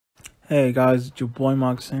Hey guys, it's your boy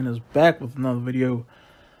Mark Sanders back with another video.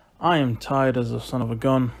 I am tired as a son of a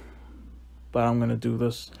gun, but I'm gonna do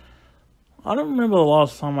this. I don't remember the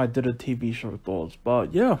last time I did a TV show thoughts,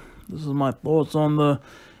 but yeah, this is my thoughts on the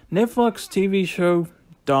Netflix TV show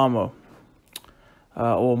Dahmer.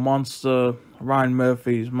 Or Monster, Ryan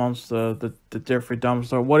Murphy's Monster, the Jeffrey Dahmer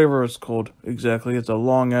story, whatever it's called exactly. It's a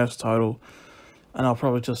long ass title, and I'll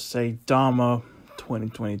probably just say Dahmer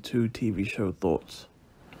 2022 TV show thoughts.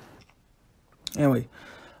 Anyway,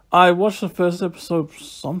 I watched the first episode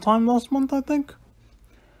sometime last month, I think.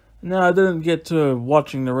 No, I didn't get to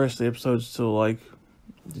watching the rest of the episodes till like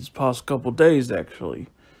these past couple days, actually.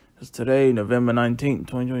 It's today, November 19th,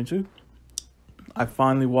 2022. I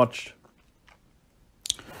finally watched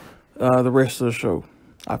the rest of the show.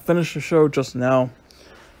 I finished the show just now,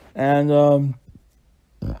 and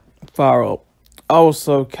far up. I was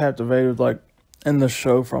so captivated, like, in the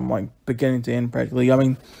show from like beginning to end, practically. I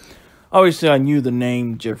mean, obviously, I knew the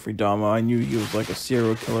name Jeffrey Dahmer. I knew he was like a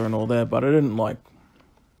serial killer and all that, but I didn't like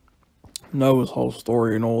know his whole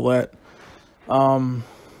story and all that. And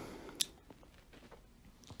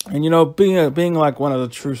you know, being like one of the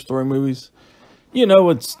true story movies, you know,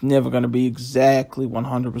 it's never gonna be exactly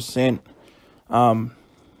 100%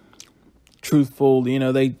 truthful. You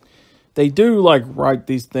know, they do like write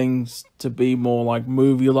these things to be more like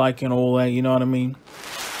movie like and all that. You know what I mean?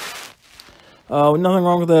 Nothing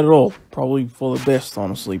wrong with that at all. Probably for the best,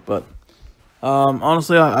 honestly. But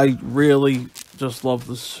honestly, I really just love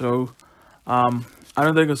this show. I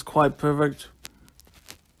don't think it's quite perfect.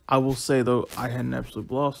 I will say, though, I had an absolute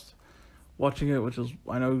blast watching it, which is,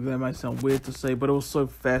 I know that might sound weird to say, but it was so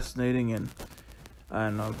fascinating.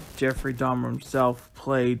 And Jeffrey Dahmer himself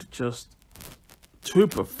played just to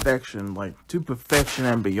perfection,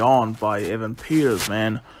 and beyond by Evan Peters,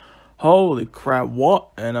 man. Holy crap, what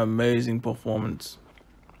an amazing performance.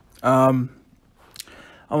 I'm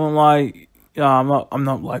like, I'm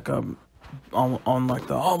not like on like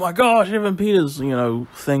the, oh my gosh, Evan Peters, you know,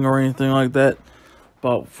 thing or anything like that.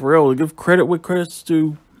 But for real, to give credit where credit's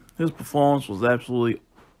due, his performance was absolutely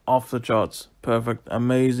off the charts. Perfect,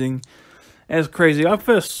 amazing. And it's crazy. I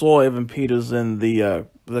first saw Evan Peters in the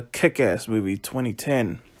Kick-Ass movie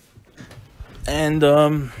 2010.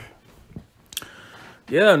 And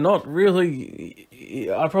yeah, not really.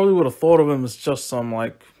 I probably would have thought of him as just some,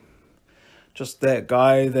 like, just that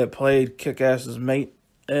guy that played Kick-Ass's mate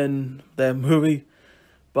in that movie.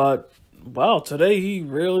 But, wow, today he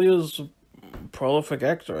really is a prolific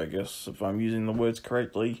actor, I guess, if I'm using the words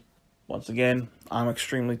correctly. Once again, I'm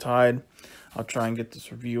extremely tired. I'll try and get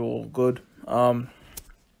this review all good.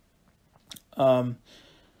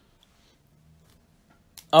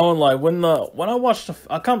 I won't lie, when I watched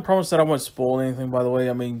I can't promise that I won't spoil anything, by the way.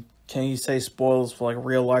 I mean, can you say spoilers for like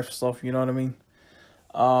real life stuff, you know what I mean?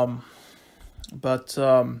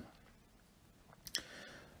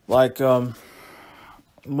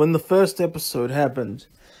 When the first episode happened,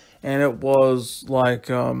 and it was like,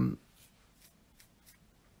 and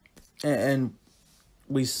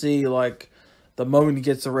we see like the moment he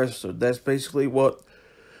gets arrested, that's basically what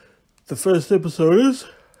the first episode is.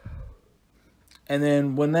 And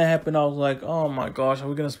then when that happened, I was like, oh my gosh, are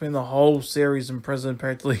we going to spend the whole series in prison?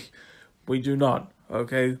 Apparently, we do not,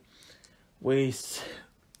 okay? We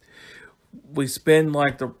spend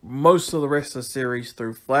like the most of the rest of the series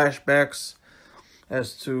through flashbacks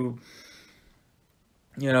as to,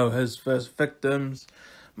 you know, his first victims,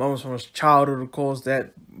 moments from his childhood, of course,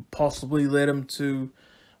 that possibly led him to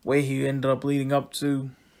where he ended up leading up to.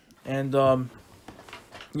 And, you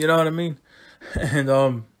know what I mean?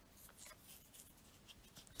 And,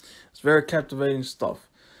 very captivating stuff.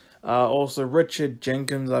 Also, Richard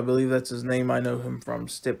Jenkins, I believe that's his name. I know him from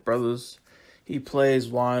Step Brothers. He plays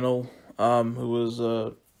Lionel, who was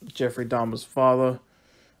Jeffrey Dahmer's father.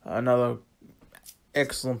 Another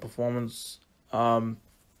excellent performance.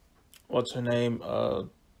 What's her name?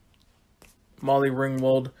 Molly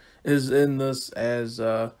Ringwald is in this as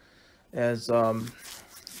Jeffrey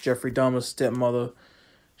Dahmer's stepmother.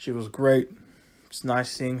 She was great. It's nice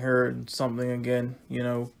seeing her in something again, you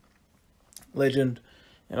know. Legend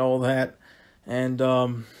and all that. And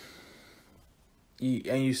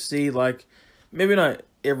you see, like, maybe not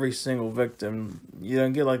every single victim, you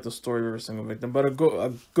don't get like the story of every single victim, but a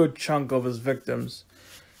good chunk of his victims,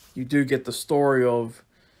 you do get the story of,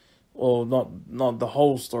 well, not the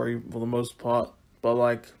whole story for the most part, but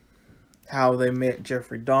like how they met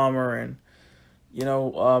Jeffrey Dahmer. And you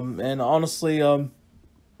know, and honestly,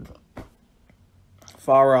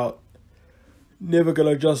 far out. Never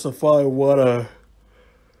gonna justify what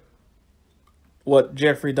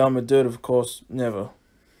Jeffrey Dahmer did, of course, never.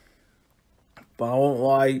 But I won't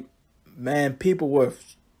lie, man, people were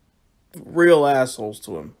real assholes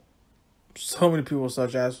to him. So many people were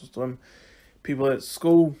such assholes to him. People at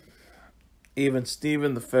school, even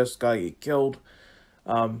Steven, the first guy he killed.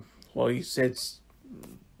 Well, he said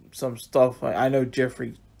some stuff. I know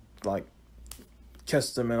Jeffrey, like,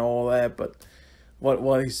 kissed him and all that, but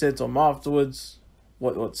what he said to him afterwards,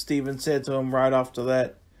 what Steven said to him right after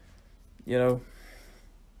that, you know.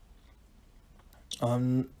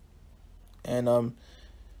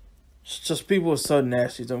 Just people were so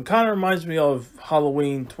nasty to him. Kind of reminds me of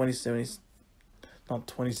Halloween 2070, not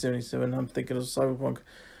 2077. I'm thinking of Cyberpunk,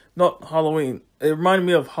 not Halloween. It reminded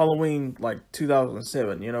me of Halloween like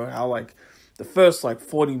 2007. You know how like the first like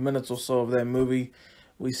 40 minutes or so of that movie,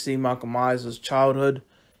 we see Michael Myers' childhood,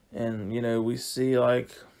 and you know we see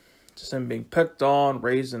like just him being picked on,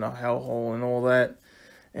 raised in a hellhole, and all that,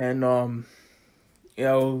 and you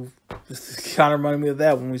know, this kind of reminded me of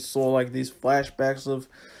that when we saw like these flashbacks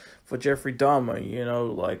for Jeffrey Dahmer. You know,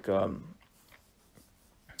 like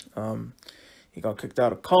he got kicked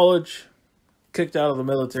out of college, kicked out of the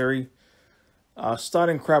military,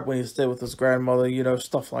 starting crap when he stayed with his grandmother. You know,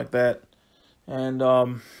 stuff like that, and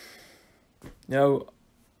you know,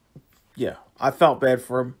 yeah, I felt bad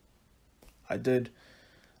for him. I did.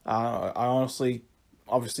 I honestly,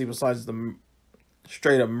 obviously, besides the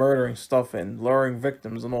straight up murdering stuff and luring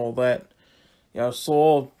victims and all that, you know,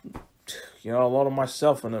 saw, you know, a lot of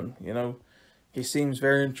myself in him. You know, he seems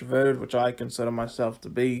very introverted, which I consider myself to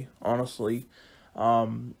be, honestly.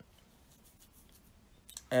 We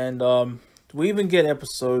even get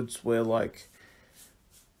episodes where, like,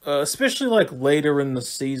 especially like later in the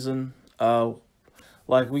season,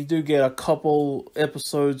 like we do get a couple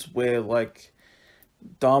episodes where like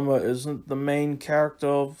Dahmer isn't the main character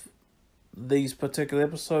of these particular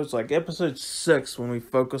episodes. Like episode 6, when we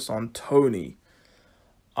focus on Tony,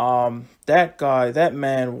 that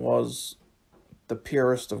man was the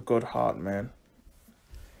purest of good heart, man.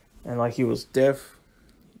 And like he was deaf,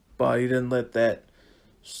 but he didn't let that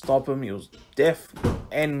stop him. He was deaf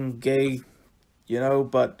and gay, you know,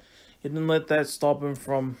 but he didn't let that stop him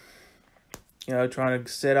from, you know, trying to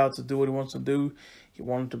set out to do what he wants to do. He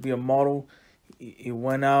wanted to be a model. He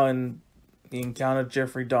went out and he encountered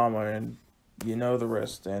Jeffrey Dahmer, and you know the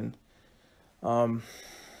rest. And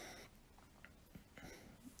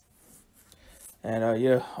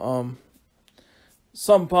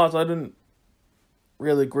some parts I didn't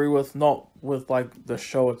really agree with, not with like the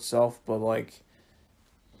show itself, but like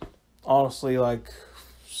honestly, like,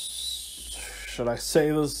 should I say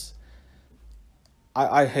this?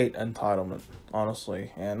 I hate entitlement,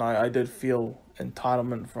 honestly, and I did feel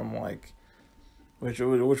entitlement from like, which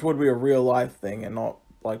would be a real life thing and not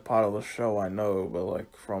like part of the show, I know, but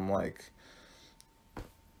like from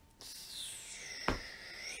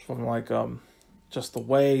just the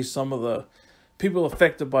way some of the people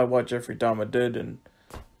affected by what Jeffrey Dahmer did and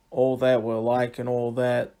all that were like, and all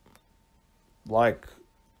that, like,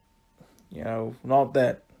 you know, not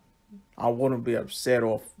that I wouldn't be upset,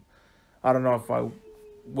 or I don't know if I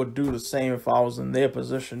would do the same if I was in their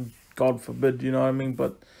position, God forbid, you know what I mean,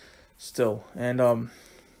 but still. And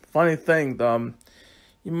funny thing,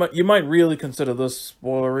 you might really consider this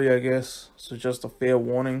spoilery, I guess, so just a fair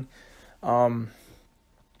warning.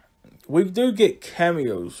 We do get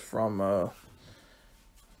cameos from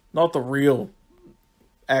not the real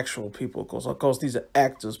actual people, of course these are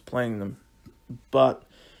actors playing them, but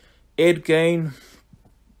Ed Gein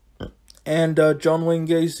and John Wayne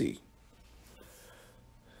Gacy.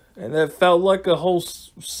 And that felt like a whole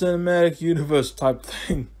cinematic universe type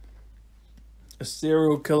thing. A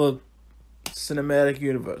serial killer cinematic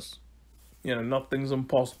universe. You know, nothing's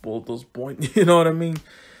impossible at this point. You know what I mean?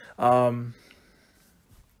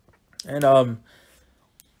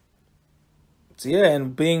 So yeah,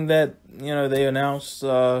 and being that, you know, they announced,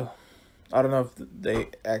 I don't know if they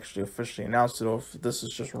actually officially announced it or if this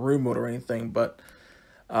is just rumored or anything, but,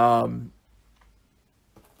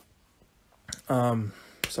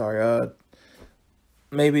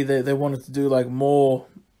 maybe they wanted to do like more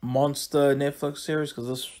Monster Netflix series, because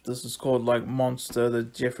this is called like Monster, the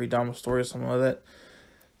Jeffrey Dahmer story or something like that.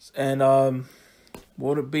 And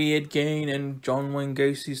would it be Ed Gein and John Wayne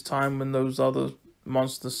Gacy's time in those other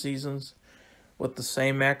Monster seasons with the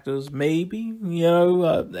same actors? Maybe, you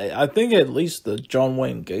know, I think at least the John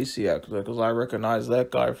Wayne Gacy actor, because I recognize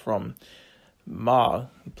that guy from Ma.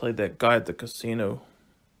 He played that guy at the casino.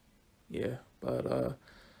 Yeah, but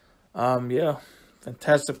yeah,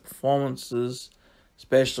 fantastic performances,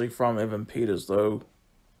 especially from Evan Peters, though.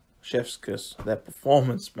 Chef's kiss, that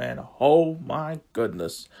performance, man. Oh my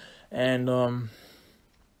goodness. And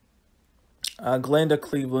Glenda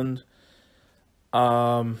Cleveland,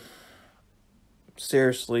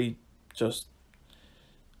 seriously just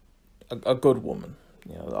a good woman.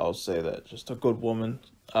 You know, I'll say that. Just a good woman.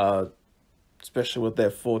 Especially with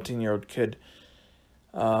that 14-year-old kid.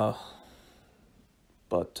 Yeah.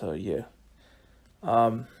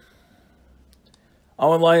 I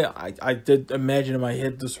won't lie, I did imagine in my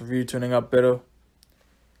head this review turning out better.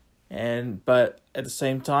 But at the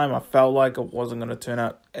same time, I felt like it wasn't going to turn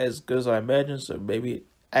out as good as I imagined. So maybe it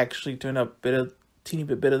actually turned out better, teeny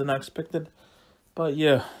bit better than I expected. But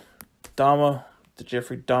yeah, Dahmer, the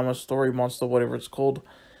Jeffrey Dahmer story monster, whatever it's called.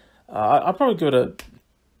 I'll probably give it a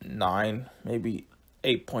 9, maybe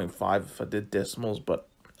 8.5 if I did decimals. But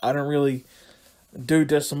I don't really do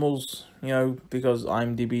decimals, you know, because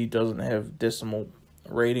IMDb doesn't have decimal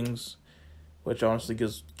ratings, which honestly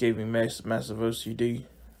gave me massive OCD.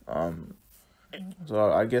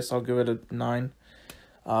 So I guess I'll give it a 9.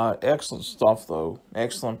 Excellent stuff though.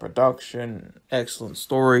 Excellent production, excellent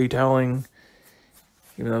storytelling.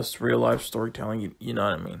 Even though it's real life storytelling, you know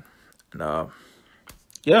what I mean. And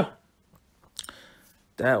yeah,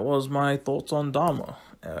 that was my thoughts on Dahmer.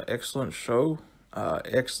 Excellent show.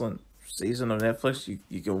 Excellent season of Netflix.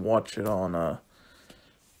 You can watch it on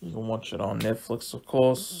Netflix, of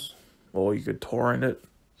course, or you could torrent it.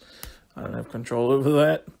 I don't have control over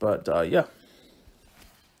that, but yeah.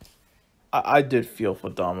 I did feel for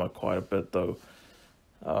Dahmer quite a bit, though.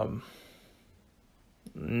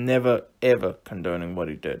 Never, ever condoning what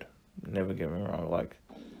he did. Never get me wrong, like,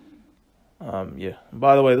 yeah.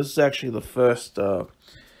 By the way, this is actually the first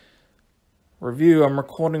review I'm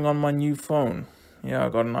recording on my new phone. Yeah, I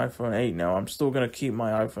got an iPhone 8 now. I'm still going to keep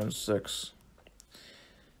my iPhone 6.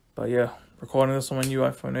 But yeah, recording this on my new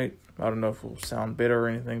iPhone 8. I don't know if it will sound better or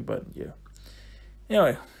anything, but yeah.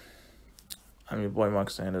 Anyway, I'm your boy, Mark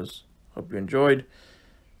Sanders. Hope you enjoyed.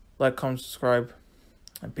 Like, comment, subscribe,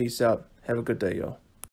 and peace out. Have a good day, y'all.